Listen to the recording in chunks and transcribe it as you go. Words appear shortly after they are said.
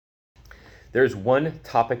There's one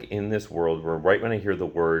topic in this world where right when I hear the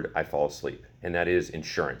word, I fall asleep, and that is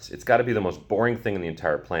insurance. It's got to be the most boring thing on the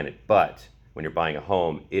entire planet, but when you're buying a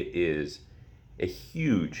home, it is a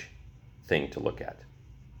huge thing to look at.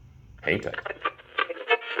 Hang tight.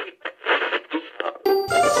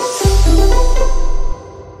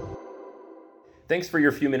 Thanks for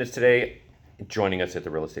your few minutes today joining us at the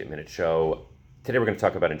Real Estate Minute Show. Today we're going to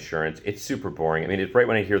talk about insurance. It's super boring. I mean, it's right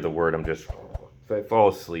when I hear the word, I fall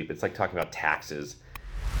asleep. It's like talking about taxes.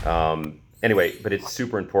 Anyway, but it's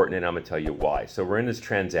super important, and I'm going to tell you why. So we're in this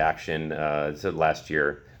transaction, this is last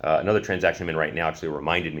year. Another transaction I'm in right now actually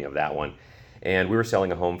reminded me of that one. And we were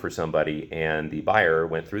selling a home for somebody, and the buyer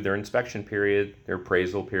went through their inspection period, their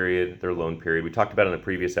appraisal period, their loan period. We talked about in the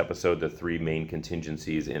previous episode the three main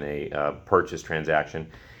contingencies in a purchase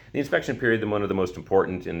transaction. The inspection period, one of the most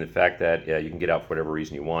important in the fact that you can get out for whatever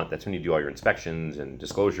reason you want. That's when you do all your inspections and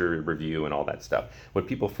disclosure review and all that stuff. What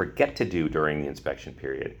people forget to do during the inspection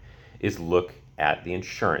period is look at the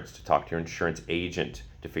insurance, to talk to your insurance agent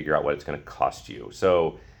to figure out what it's going to cost you.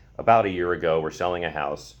 So about a year ago, we're selling a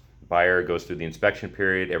house. Buyer goes through the inspection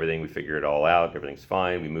period, everything, we figure it all out, everything's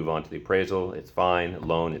fine. We move on to the appraisal, it's fine.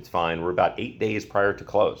 Loan, it's fine. We're about 8 days prior to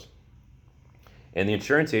close. And the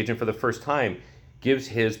insurance agent, for the first time, gives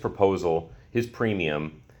his proposal, his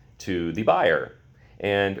premium, to the buyer.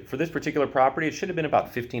 And for this particular property, it should have been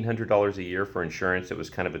about $1,500 a year for insurance. It was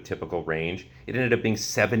kind of a typical range. It ended up being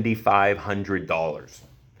 $7,500,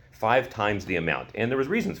 5 times the amount. And there was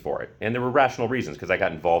reasons for it. And there were rational reasons because I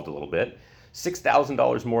got involved a little bit.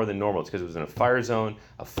 $6,000 more than normal. It's because it was in a fire zone,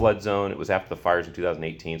 a flood zone. It was after the fires in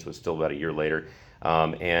 2018, so it's still about a year later.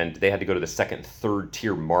 And they had to go to the second, third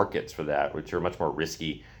tier markets for that, which are much more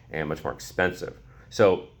risky and much more expensive.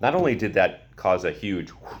 So not only did that cause a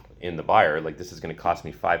huge in the buyer, like this is going to cost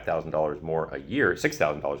me $5,000 more a year,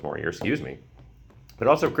 $6,000 more a year, excuse me, but it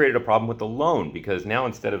also created a problem with the loan because now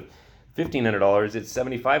instead of $1,500, it's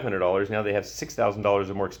 $7,500. Now they have $6,000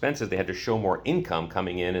 of more expenses. They had to show more income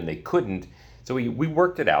coming in and they couldn't. So we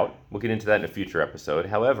worked it out. We'll get into that in a future episode.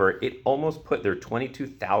 However, it almost put their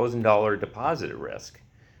 $22,000 deposit at risk.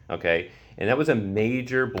 Okay. And that was a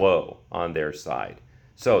major blow on their side.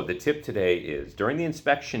 So the tip today is during the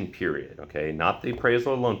inspection period, okay, not the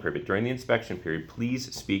appraisal or loan period, but during the inspection period,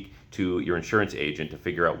 please speak to your insurance agent to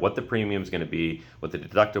figure out what the premium is going to be, what the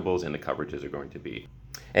deductibles and the coverages are going to be.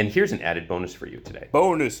 And here's an added bonus for you today.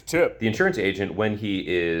 Bonus tip. The insurance agent, when he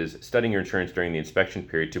is studying your insurance during the inspection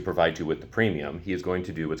period to provide you with the premium, he is going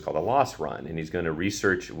to do what's called a loss run. And he's going to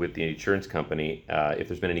research with the insurance company if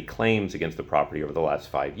there's been any claims against the property over the last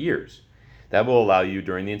 5 years. That will allow you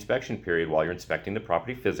during the inspection period while you're inspecting the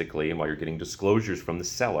property physically and while you're getting disclosures from the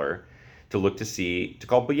seller to look to see, to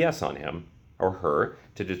call BS on him or her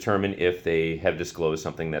to determine if they have disclosed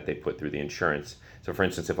something that they put through the insurance. So for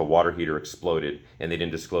instance, if a water heater exploded and they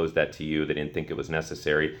didn't disclose that to you, they didn't think it was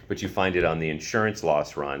necessary, but you find it on the insurance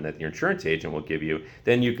loss run that your insurance agent will give you,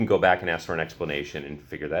 then you can go back and ask for an explanation and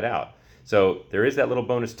figure that out. So there is that little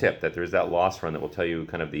bonus tip that there is that loss run that will tell you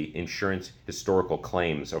kind of the insurance historical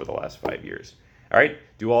claims over the last 5 years. All right,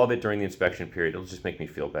 do all of it during the inspection period. It'll just make me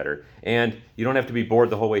feel better. And you don't have to be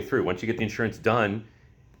bored the whole way through. Once you get the insurance done,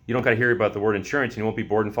 you don't got to hear about the word insurance and you won't be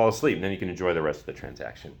bored and fall asleep. And then you can enjoy the rest of the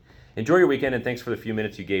transaction. Enjoy your weekend and thanks for the few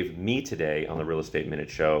minutes you gave me today on the Real Estate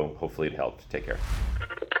Minute Show. Hopefully it helped. Take care.